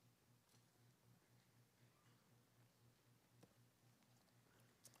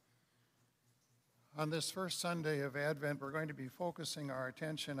On this first Sunday of Advent, we're going to be focusing our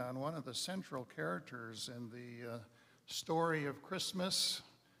attention on one of the central characters in the story of Christmas,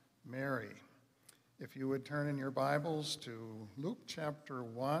 Mary. If you would turn in your Bibles to Luke chapter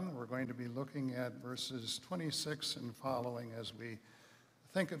 1, we're going to be looking at verses 26 and following as we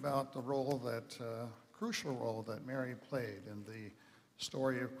think about the crucial role that Mary played in the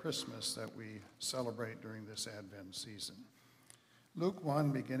story of Christmas that we celebrate during this Advent season. Luke 1,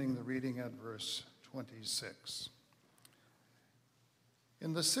 beginning the reading at verse 26.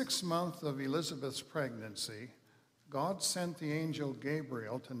 In the 6th month of Elizabeth's pregnancy, God sent the angel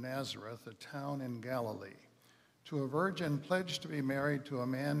Gabriel to Nazareth, a town in Galilee, to a virgin pledged to be married to a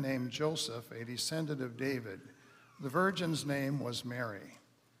man named Joseph, a descendant of David. The virgin's name was Mary.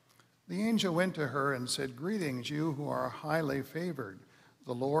 The angel went to her and said, "Greetings, you who are highly favored.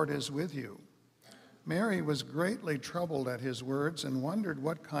 The Lord is with you." Mary was greatly troubled at his words and wondered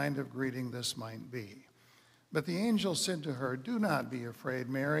what kind of greeting this might be. But the angel said to her, "Do not be afraid,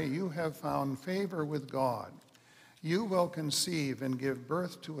 Mary. You have found favor with God. You will conceive and give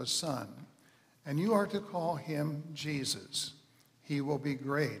birth to a son, and you are to call him Jesus. He will be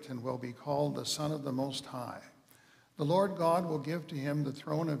great and will be called the Son of the Most High. The Lord God will give to him the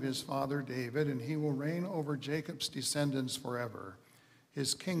throne of his father David, and he will reign over Jacob's descendants forever.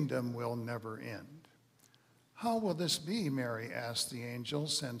 His kingdom will never end." "How will this be?" Mary asked the angel,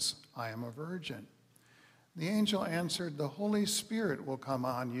 "since I am a virgin?" The angel answered, "The Holy Spirit will come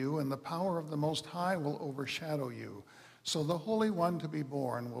on you, and the power of the Most High will overshadow you. So the Holy One to be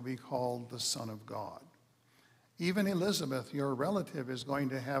born will be called the Son of God. Even Elizabeth, your relative, is going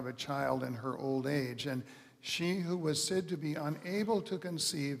to have a child in her old age, and she who was said to be unable to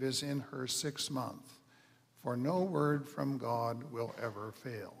conceive is in her 6th month, for no word from God will ever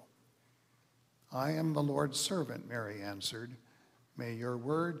fail." "I am the Lord's servant," Mary answered. "May your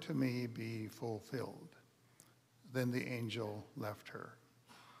word to me be fulfilled." Then the angel left her.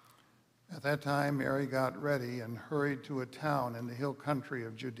 At that time, Mary got ready and hurried to a town in the hill country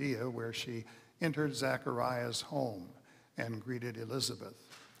of Judea, where she entered Zechariah's home and greeted Elizabeth.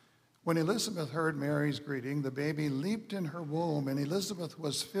 When Elizabeth heard Mary's greeting, the baby leaped in her womb, and Elizabeth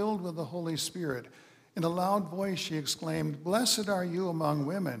was filled with the Holy Spirit. In a loud voice she exclaimed, "Blessed are you among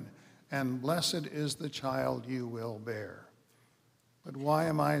women, and blessed is the child you will bear. But why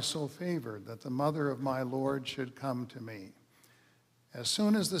am I so favored that the mother of my Lord should come to me? As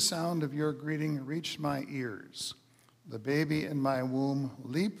soon as the sound of your greeting reached my ears, the baby in my womb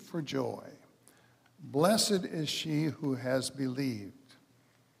leaped for joy. Blessed is she who has believed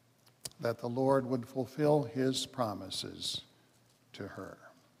that the Lord would fulfill his promises to her."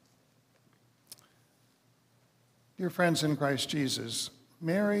 Dear friends in Christ Jesus,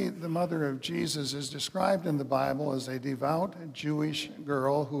 Mary, the mother of Jesus, is described in the Bible as a devout Jewish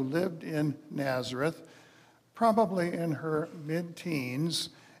girl who lived in Nazareth, probably in her mid-teens,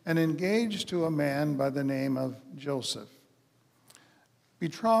 and engaged to a man by the name of Joseph.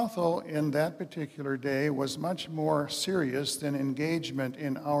 Betrothal in that particular day was much more serious than engagement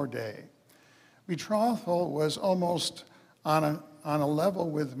in our day. Betrothal was almost on a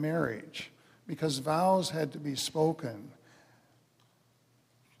level with marriage, because vows had to be spoken.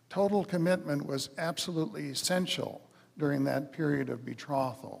 Total commitment was absolutely essential during that period of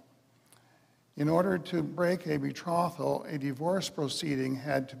betrothal. In order to break a betrothal, a divorce proceeding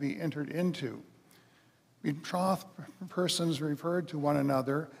had to be entered into. Betrothed persons referred to one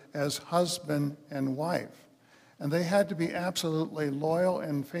another as husband and wife, and they had to be absolutely loyal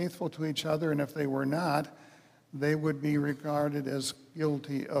and faithful to each other, and if they were not, they would be regarded as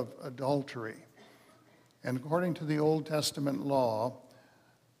guilty of adultery. And according to the Old Testament law,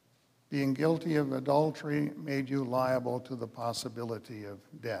 being guilty of adultery made you liable to the possibility of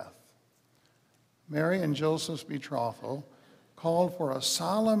death. Mary and Joseph's betrothal called for a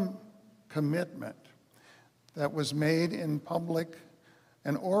solemn commitment that was made in public,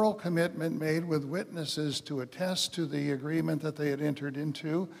 an oral commitment made with witnesses to attest to the agreement that they had entered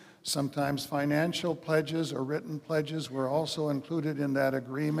into. Sometimes financial pledges or written pledges were also included in that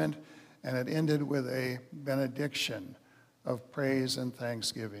agreement, and it ended with a benediction of praise and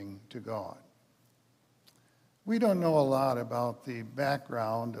thanksgiving to God. We don't know a lot about the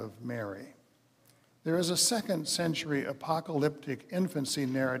background of Mary. There is a 2nd century apocalyptic infancy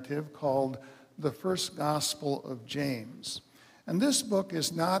narrative called the First Gospel of James. And this book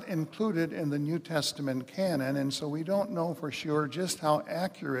is not included in the New Testament canon, and so we don't know for sure just how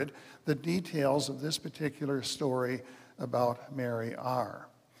accurate the details of this particular story about Mary are.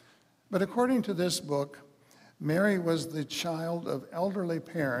 But according to this book, Mary was the child of elderly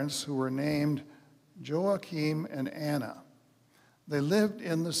parents who were named Joachim and Anna. They lived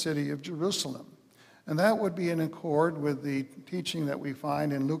in the city of Jerusalem. And that would be in accord with the teaching that we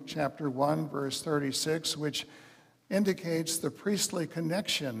find in Luke chapter 1, verse 36, which indicates the priestly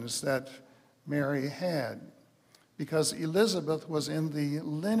connections that Mary had, because Elizabeth was in the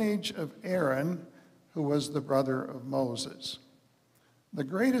lineage of Aaron, who was the brother of Moses. The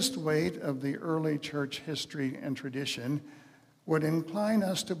greatest weight of the early church history and tradition would incline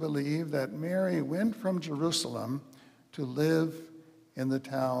us to believe that Mary went from Jerusalem to live in the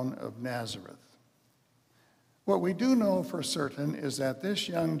town of Nazareth. What we do know for certain is that this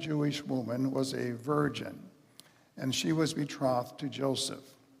young Jewish woman was a virgin, and she was betrothed to Joseph.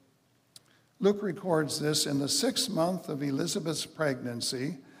 Luke records this: in the 6th month of Elizabeth's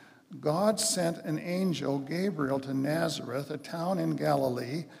pregnancy, God sent an angel, Gabriel, to Nazareth, a town in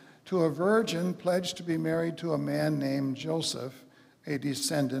Galilee, to a virgin pledged to be married to a man named Joseph, a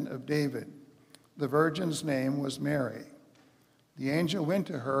descendant of David. The virgin's name was Mary. The angel went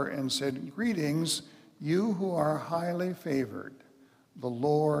to her and said, "Greetings, you who are highly favored. The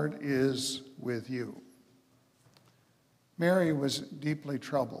Lord is with you." Mary was deeply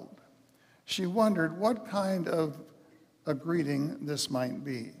troubled. She wondered what kind of a greeting this might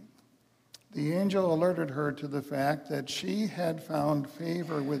be. The angel alerted her to the fact that she had found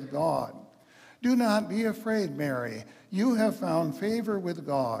favor with God. "Do not be afraid, Mary. You have found favor with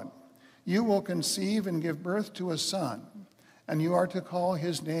God. You will conceive and give birth to a son, and you are to call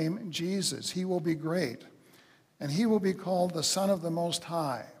his name Jesus. He will be great, and he will be called the Son of the Most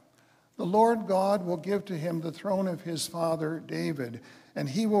High. The Lord God will give to him the throne of his father David, and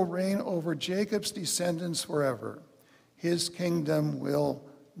he will reign over Jacob's descendants forever. His kingdom will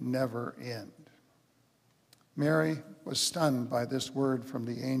never end." Mary was stunned by this word from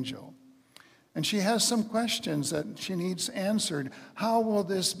the angel, and she has some questions that she needs answered. "How will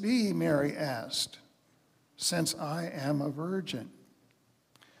this be?" Mary asked, "since I am a virgin?"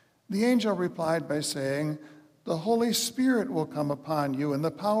 The angel replied by saying, "The Holy Spirit will come upon you, and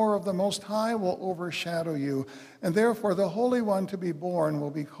the power of the Most High will overshadow you, and therefore the Holy One to be born will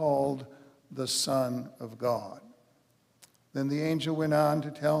be called the Son of God." Then the angel went on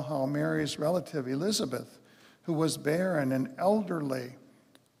to tell how Mary's relative Elizabeth, who was barren and elderly,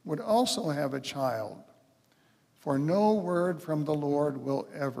 would also have a child, for no word from the Lord will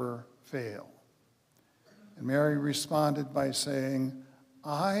ever fail. And Mary responded by saying,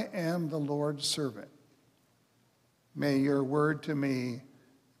 "I am the Lord's servant. May your word to me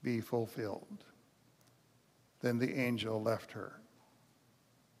be fulfilled." Then the angel left her.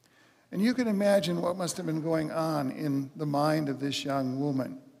 And you can imagine what must have been going on in the mind of this young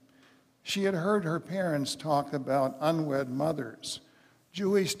woman. She had heard her parents talk about unwed mothers.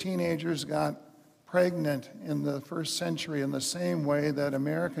 Jewish teenagers got pregnant in the 1st century in the same way that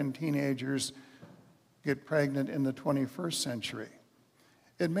American teenagers get pregnant in the 21st century.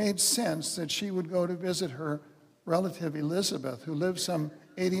 It made sense that she would go to visit her relative Elizabeth, who lived some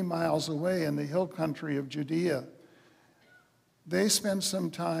 80 miles away in the hill country of Judea. They spent some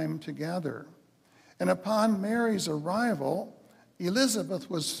time together. And upon Mary's arrival,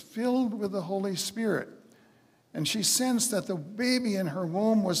 Elizabeth was filled with the Holy Spirit, and she sensed that the baby in her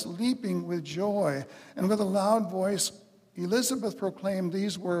womb was leaping with joy. And with a loud voice, Elizabeth proclaimed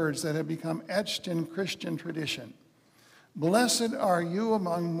these words that had become etched in Christian tradition: "Blessed are you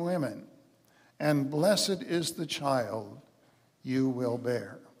among women, and blessed is the child you will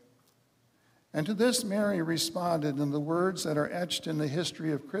bear." And to this Mary responded in the words that are etched in the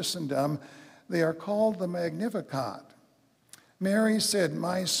history of Christendom. They are called the Magnificat. Mary said,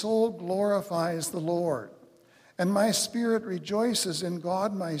 "My soul glorifies the Lord, and my spirit rejoices in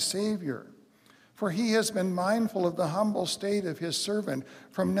God my Savior, for he has been mindful of the humble state of his servant.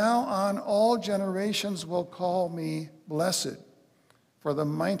 From now on, all generations will call me blessed, for the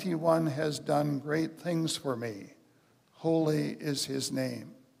Mighty One has done great things for me. Holy is his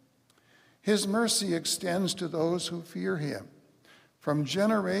name. His mercy extends to those who fear him. From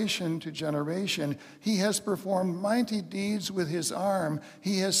generation to generation, he has performed mighty deeds with his arm.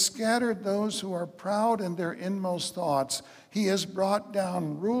 He has scattered those who are proud in their inmost thoughts. He has brought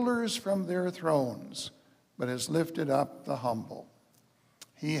down rulers from their thrones, but has lifted up the humble.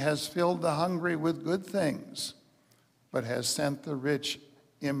 He has filled the hungry with good things, but has sent the rich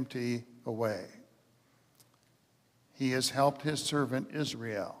empty away. He has helped his servant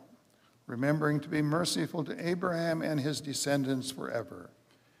Israel, remembering to be merciful to Abraham and his descendants forever,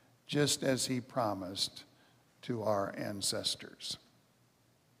 just as he promised to our ancestors."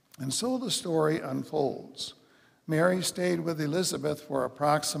 And so the story unfolds. Mary stayed with Elizabeth for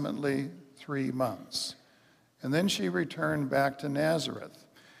approximately 3 months, and then she returned back to Nazareth.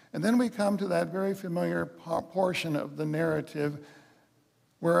 And then we come to that very familiar portion of the narrative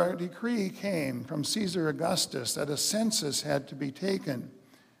where a decree came from Caesar Augustus that a census had to be taken,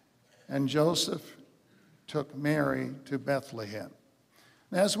 and Joseph took Mary to Bethlehem.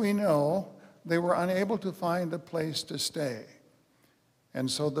 As we know, they were unable to find a place to stay, and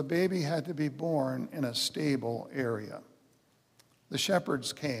so the baby had to be born in a stable area. The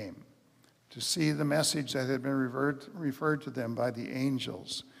shepherds came to see the message that had been referred to them by the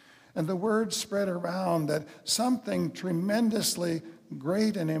angels, and the word spread around that something tremendously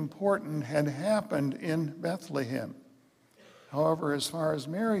great and important had happened in Bethlehem. However, as far as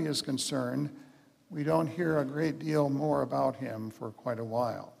Mary is concerned, we don't hear a great deal more about him for quite a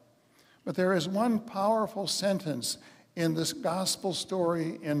while. But there is one powerful sentence in this gospel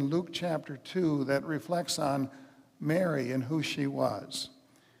story in Luke chapter 2 that reflects on Mary and who she was.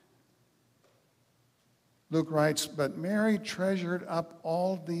 Luke writes, "But Mary treasured up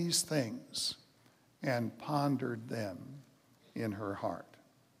all these things and pondered them in her heart."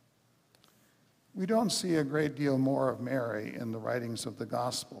 We don't see a great deal more of Mary in the writings of the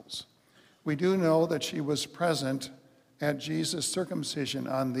Gospels. We do know that she was present at Jesus' circumcision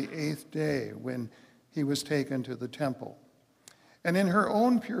on the 8th day when he was taken to the temple, and in her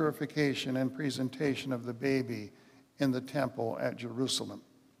own purification and presentation of the baby in the temple at Jerusalem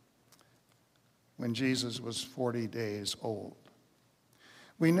when Jesus was 40 days old.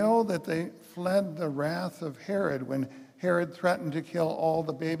 We know that they fled the wrath of Herod when Herod threatened to kill all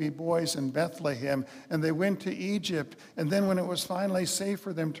the baby boys in Bethlehem, and they went to Egypt. And then when it was finally safe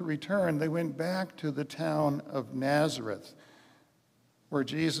for them to return, they went back to the town of Nazareth, where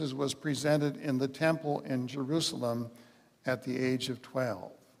Jesus was presented in the temple in Jerusalem at the age of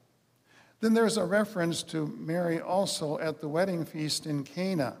 12. Then there's a reference to Mary also at the wedding feast in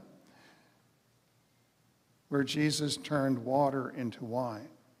Cana, where Jesus turned water into wine.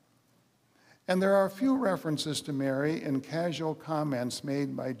 And there are a few references to Mary in casual comments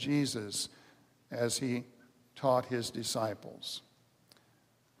made by Jesus as he taught his disciples.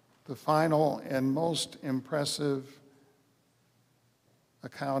 The final and most impressive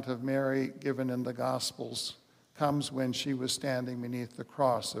account of Mary given in the Gospels comes when she was standing beneath the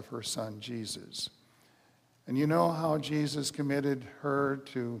cross of her son Jesus. And you know how Jesus committed her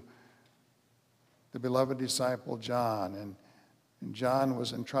to the beloved disciple John, and John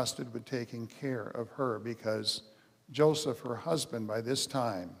was entrusted with taking care of her because Joseph, her husband, by this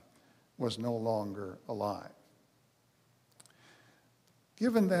time was no longer alive.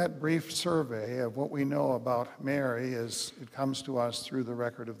 Given that brief survey of what we know about Mary as it comes to us through the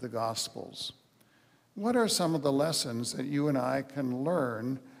record of the Gospels, what are some of the lessons that you and I can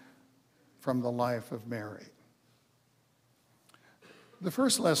learn from the life of Mary? The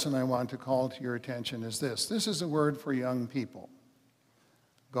first lesson I want to call to your attention is this. This is a word for young people.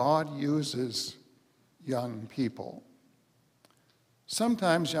 God uses young people.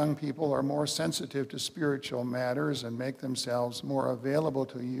 Sometimes young people are more sensitive to spiritual matters and make themselves more available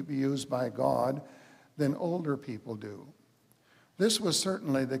to be used by God than older people do. This was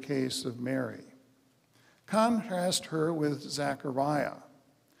certainly the case of Mary. Contrast her with Zechariah.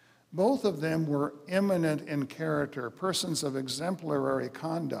 Both of them were eminent in character, persons of exemplary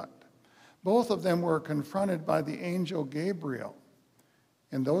conduct. Both of them were confronted by the angel Gabriel.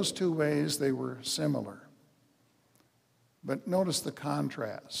 In those two ways, they were similar. But notice the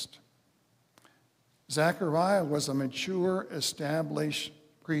contrast. Zechariah was a mature, established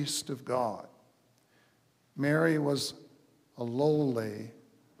priest of God. Mary was a lowly,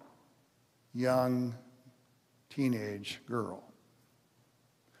 young, teenage girl.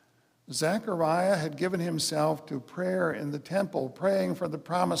 Zechariah had given himself to prayer in the temple, praying for the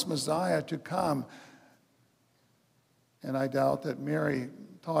promised Messiah to come. And I doubt that Mary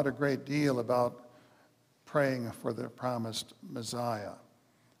thought a great deal about praying for the promised Messiah.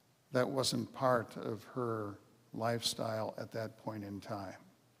 That wasn't part of her lifestyle at that point in time.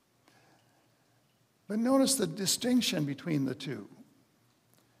 But notice the distinction between the two.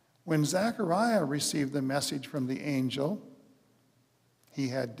 When Zechariah received the message from the angel, he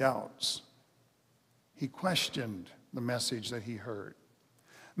had doubts. He questioned the message that he heard.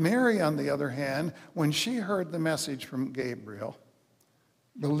 Mary, on the other hand, when she heard the message from Gabriel,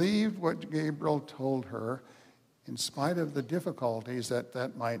 believed what Gabriel told her in spite of the difficulties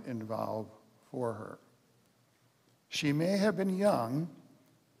that might involve for her. She may have been young,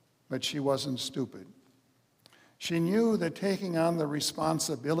 but she wasn't stupid. She knew that taking on the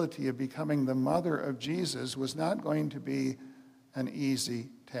responsibility of becoming the mother of Jesus was not going to be an easy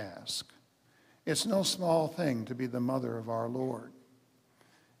task. It's no small thing to be the mother of our Lord.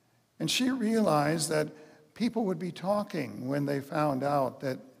 And she realized that people would be talking when they found out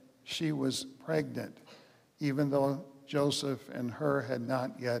that she was pregnant, even though Joseph and her had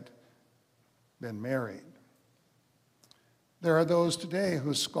not yet been married. There are those today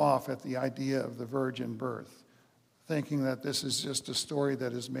who scoff at the idea of the virgin birth, thinking that this is just a story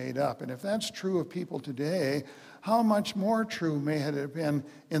that is made up. And if that's true of people today, how much more true may it have been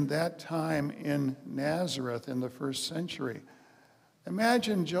in that time in Nazareth in the first century?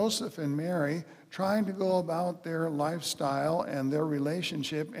 Imagine Joseph and Mary trying to go about their lifestyle and their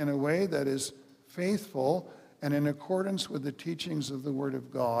relationship in a way that is faithful and in accordance with the teachings of the Word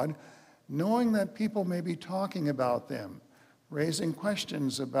of God, knowing that people may be talking about them, raising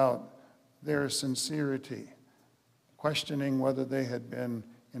questions about their sincerity, questioning whether they had been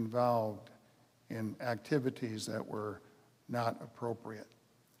involved in activities that were not appropriate.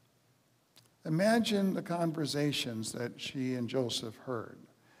 Imagine the conversations that she and Joseph heard.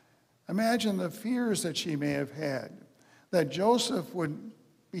 Imagine the fears that she may have had, that Joseph would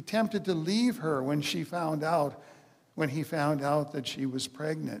be tempted to leave her when he found out that she was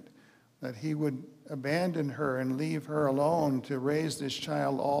pregnant, that he would abandon her and leave her alone to raise this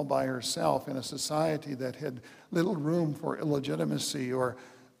child all by herself in a society that had little room for illegitimacy or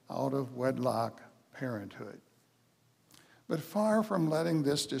out-of-wedlock parenthood. But far from letting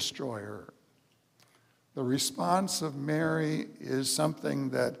this destroy her, the response of Mary is something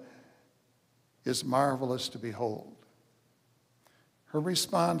that is marvelous to behold. Her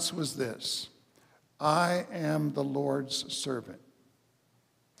response was this: "I am the Lord's servant.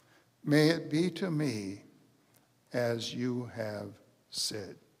 May it be to me as you have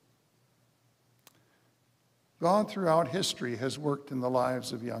said." God throughout history has worked in the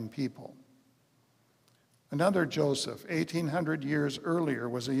lives of young people. Another Joseph, 1,800 years earlier,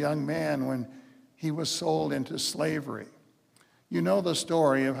 was a young man when he was sold into slavery. You know the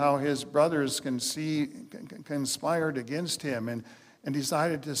story of how his brothers conspired against him and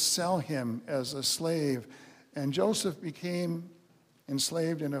decided to sell him as a slave. And Joseph became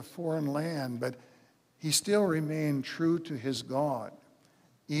enslaved in a foreign land, but he still remained true to his God,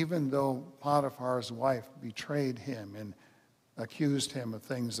 even though Potiphar's wife betrayed him and accused him of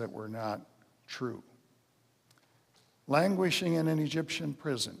things that were not true. Languishing in an Egyptian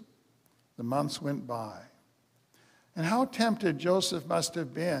prison, the months went by. And how tempted Joseph must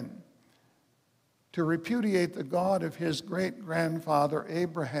have been to repudiate the God of his great-grandfather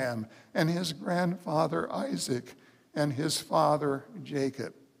Abraham and his grandfather Isaac and his father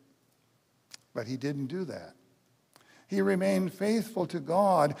Jacob. But he didn't do that. He remained faithful to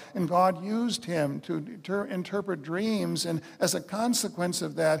God, and God used him to interpret dreams, and as a consequence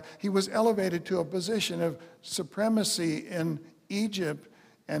of that, he was elevated to a position of supremacy in Egypt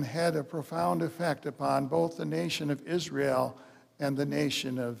and had a profound effect upon both the nation of Israel and the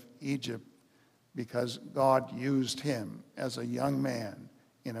nation of Egypt, because God used him as a young man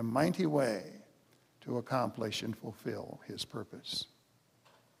in a mighty way to accomplish and fulfill his purpose.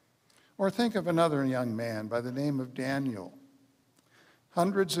 Or think of another young man by the name of Daniel.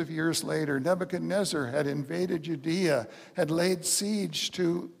 Hundreds of years later, Nebuchadnezzar had invaded Judea, had laid siege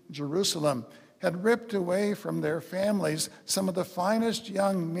to Jerusalem, had ripped away from their families some of the finest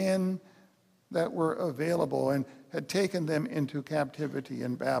young men that were available and had taken them into captivity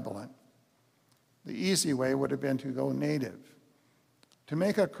in Babylon. The easy way would have been to go native, to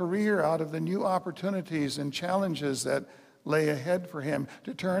make a career out of the new opportunities and challenges that lay ahead for him,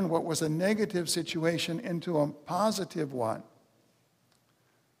 to turn what was a negative situation into a positive one.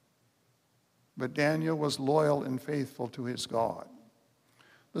 But Daniel was loyal and faithful to his God.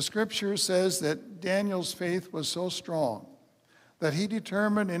 The scripture says that Daniel's faith was so strong that he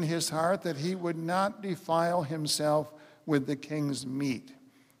determined in his heart that he would not defile himself with the king's meat.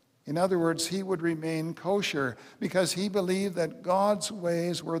 In other words, he would remain kosher because he believed that God's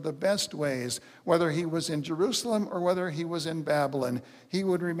ways were the best ways. Whether he was in Jerusalem or whether he was in Babylon, he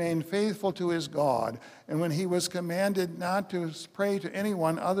would remain faithful to his God. And when he was commanded not to pray to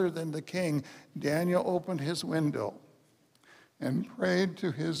anyone other than the king, Daniel opened his window and prayed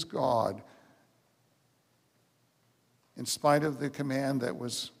to his God in spite of the command that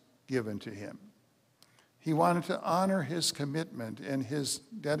was given to him. He wanted to honor his commitment and his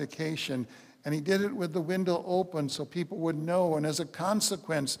dedication, and he did it with the window open so people would know. And as a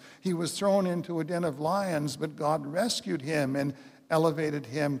consequence, he was thrown into a den of lions, but God rescued him and elevated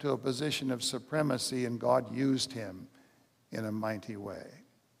him to a position of supremacy, and God used him in a mighty way.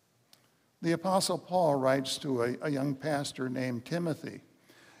 The Apostle Paul writes to a young pastor named Timothy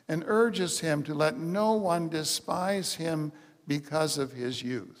and urges him to let no one despise him because of his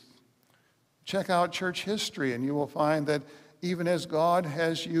youth. Check out church history, and you will find that even as God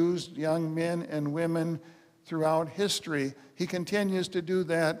has used young men and women throughout history, he continues to do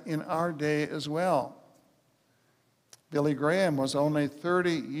that in our day as well. Billy Graham was only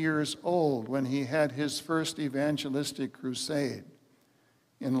 30 years old when he had his first evangelistic crusade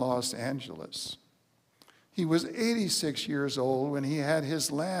in Los Angeles. He was 86 years old when he had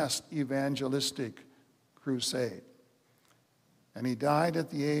his last evangelistic crusade, and he died at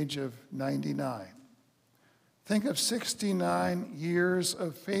the age of 99. Think of 69 years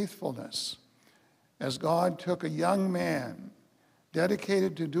of faithfulness as God took a young man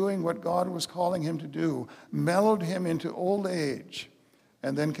dedicated to doing what God was calling him to do, mellowed him into old age,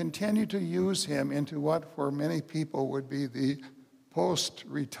 and then continued to use him into what for many people would be the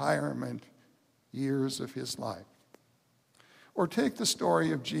post-retirement years of his life. Or take the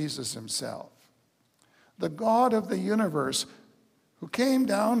story of Jesus himself. The God of the universe, who came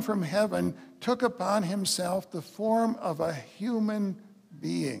down from heaven, took upon himself the form of a human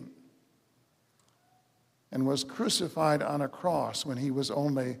being and was crucified on a cross when he was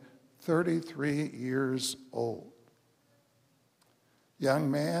only 33 years old.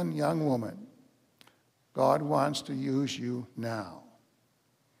 Young man, young woman, God wants to use you now.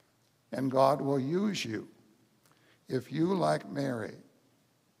 And God will use you if you, like Mary,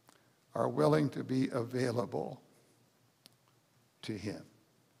 are willing to be available to him.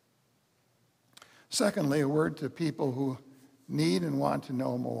 Secondly, a word to people who need and want to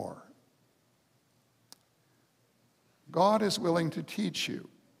know more. God is willing to teach you.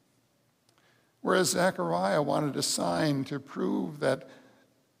 Whereas Zechariah wanted a sign to prove that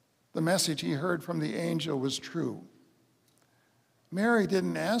the message he heard from the angel was true, Mary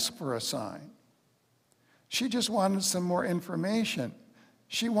didn't ask for a sign. She just wanted some more information.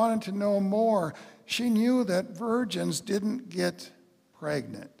 She wanted to know more. She knew that virgins didn't get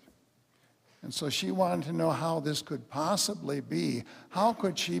pregnant. And so she wanted to know how this could possibly be. How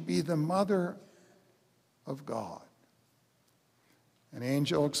could she be the mother of God? An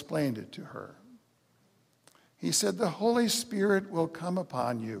angel explained it to her. He said, "The Holy Spirit will come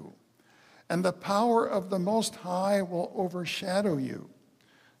upon you, and the power of the Most High will overshadow you.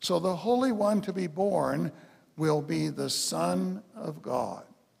 So the Holy One to be born will be the Son of God."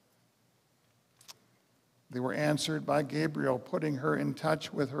 They were answered by Gabriel, putting her in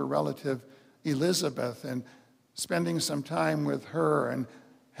touch with her relative Elizabeth and spending some time with her and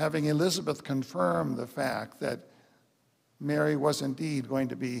having Elizabeth confirm the fact that Mary was indeed going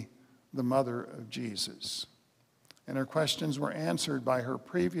to be the mother of Jesus. And her questions were answered by her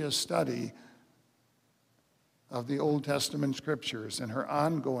previous study of the Old Testament scriptures and her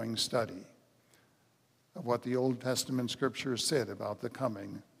ongoing study of what the Old Testament scriptures said about the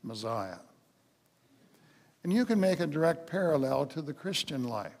coming Messiah. And you can make a direct parallel to the Christian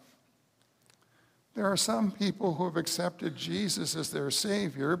life. There are some people who have accepted Jesus as their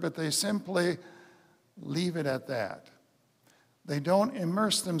Savior, but they simply leave it at that. They don't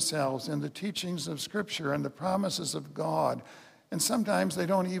immerse themselves in the teachings of Scripture and the promises of God. And sometimes they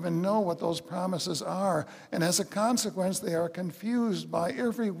don't even know what those promises are. And as a consequence, they are confused by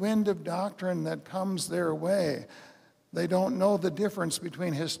every wind of doctrine that comes their way. They don't know the difference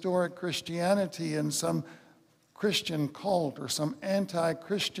between historic Christianity and some Christian cult or some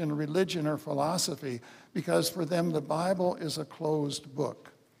anti-Christian religion or philosophy, because for them the Bible is a closed book.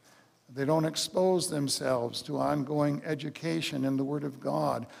 They don't expose themselves to ongoing education in the Word of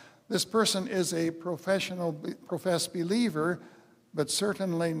God. This person is a professed believer, but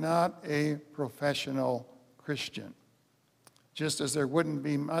certainly not a professional Christian. Just as there wouldn't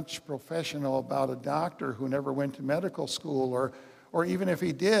be much professional about a doctor who never went to medical school, or even if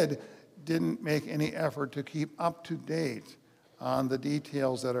he didn't make any effort to keep up to date on the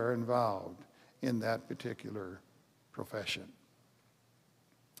details that are involved in that particular profession.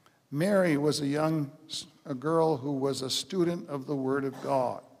 Mary was a girl who was a student of the Word of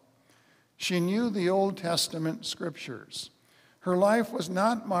God. She knew the Old Testament scriptures. Her life was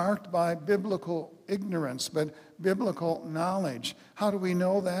not marked by biblical ignorance, but biblical knowledge. How do we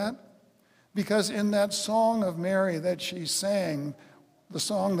know that? Because in that song of Mary that she sang, the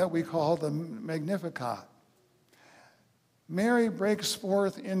song that we call the Magnificat, Mary breaks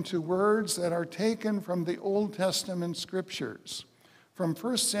forth into words that are taken from the Old Testament scriptures, from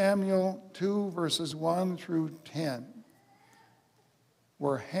 1 Samuel 2, verses 1 through 10,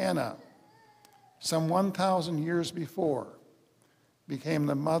 where Hannah, some 1,000 years before, became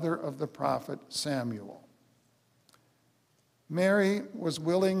the mother of the prophet Samuel. Mary was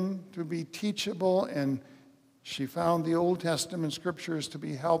willing to be teachable, and she found the Old Testament scriptures to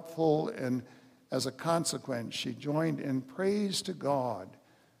be helpful, and as a consequence, she joined in praise to God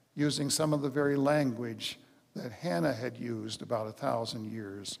using some of the very language that Hannah had used about 1,000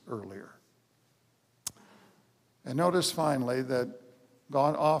 years earlier. And notice finally that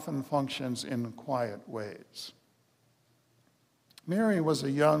God often functions in quiet ways. Mary was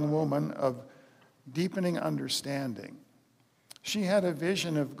a young woman of deepening understanding. She had a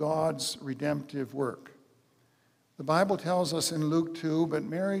vision of God's redemptive work. The Bible tells us in Luke 2, but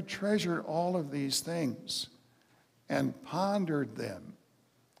Mary treasured all of these things and pondered them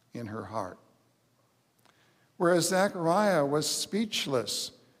in her heart. Whereas Zechariah was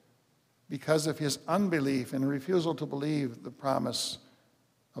speechless because of his unbelief and refusal to believe the promise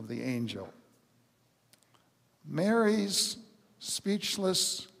of the angel. Mary's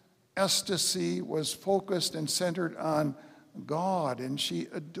speechless ecstasy was focused and centered on God, and she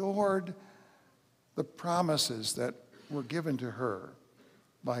adored the promises that were given to her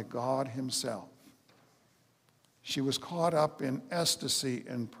by God himself. She was caught up in ecstasy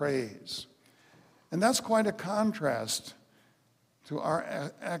and praise. And that's quite a contrast to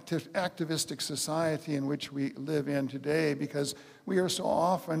our activistic society in which we live in today, because we are so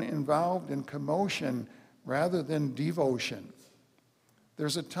often involved in commotion rather than devotion.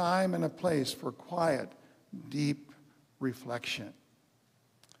 There's a time and a place for quiet, deep reflection.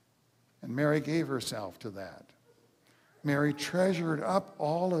 And Mary gave herself to that. Mary treasured up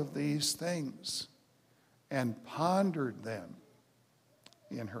all of these things and pondered them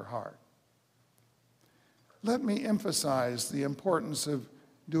in her heart. Let me emphasize the importance of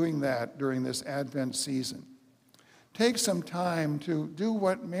doing that during this Advent season. Take some time to do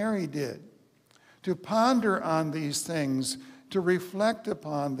what Mary did, to ponder on these things, to reflect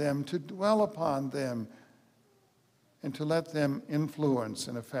upon them, to dwell upon them, and to let them influence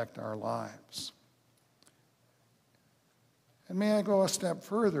and affect our lives. And may I go a step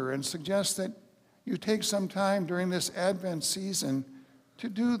further and suggest that you take some time during this Advent season to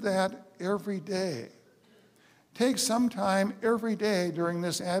do that every day. Take some time every day during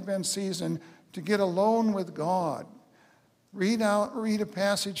this Advent season to get alone with God. Read a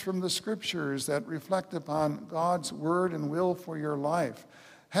passage from the Scriptures that reflect upon God's word and will for your life.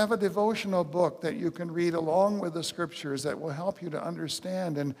 Have a devotional book that you can read along with the Scriptures that will help you to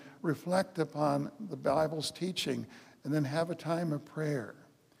understand and reflect upon the Bible's teaching. And then have a time of prayer,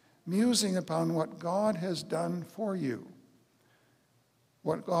 musing upon what God has done for you,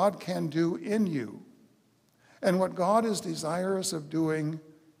 what God can do in you, and what God is desirous of doing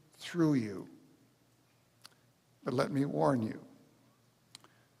through you. But let me warn you,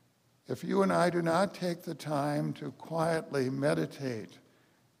 if you and I do not take the time to quietly meditate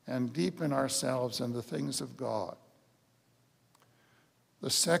and deepen ourselves in the things of God, the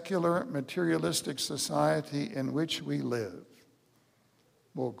secular, materialistic society in which we live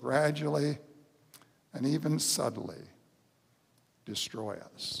will gradually and even subtly destroy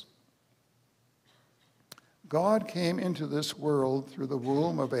us. God came into this world through the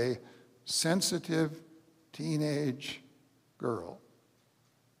womb of a sensitive teenage girl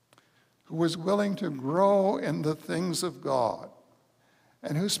who was willing to grow in the things of God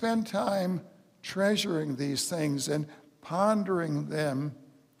and who spent time treasuring these things and pondering them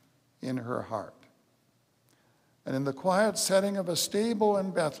in her heart. And in the quiet setting of a stable in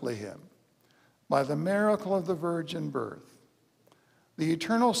Bethlehem, by the miracle of the virgin birth, the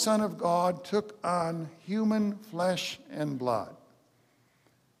eternal Son of God took on human flesh and blood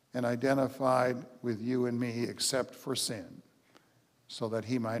and identified with you and me except for sin, so that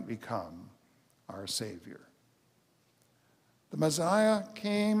he might become our Savior. The Messiah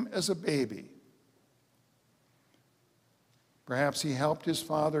came as a baby. Perhaps he helped his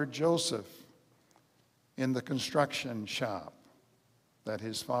father Joseph in the construction shop that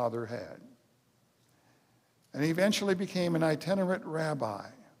his father had. And he eventually became an itinerant rabbi,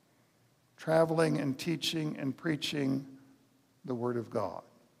 traveling and teaching and preaching the Word of God.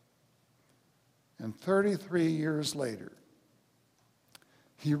 And 33 years later,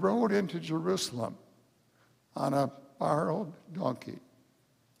 he rode into Jerusalem on a borrowed donkey.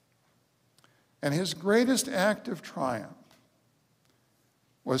 And his greatest act of triumph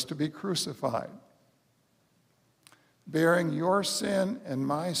was to be crucified, bearing your sin and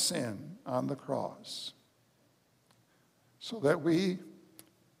my sin on the cross, so that we,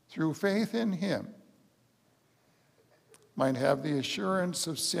 through faith in him, might have the assurance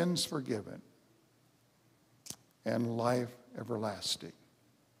of sins forgiven and life everlasting.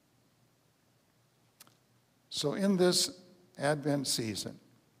 So in this Advent season,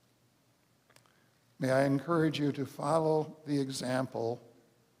 may I encourage you to follow the example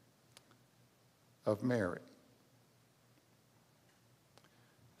of Mary.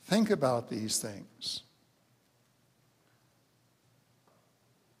 Think about these things.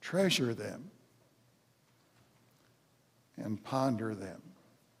 Treasure them and ponder them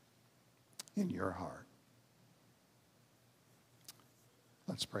in your heart.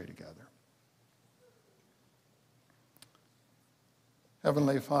 Let's pray together.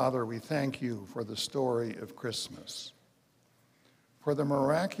 Heavenly Father, we thank you for the story of Christmas, for the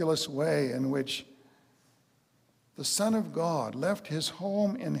miraculous way in which the Son of God left his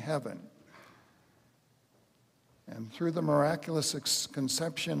home in heaven, and through the miraculous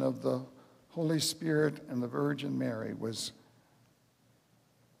conception of the Holy Spirit and the Virgin Mary was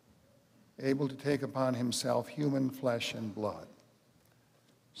able to take upon himself human flesh and blood,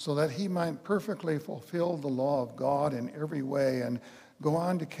 so that he might perfectly fulfill the law of God in every way and go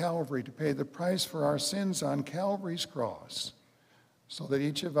on to Calvary to pay the price for our sins on Calvary's cross, so that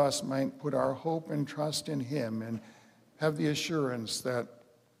each of us might put our hope and trust in him and have the assurance that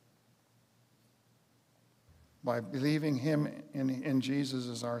by believing him in Jesus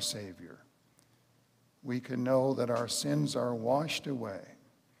as our Savior, we can know that our sins are washed away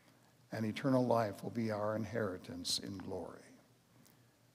and eternal life will be our inheritance in glory.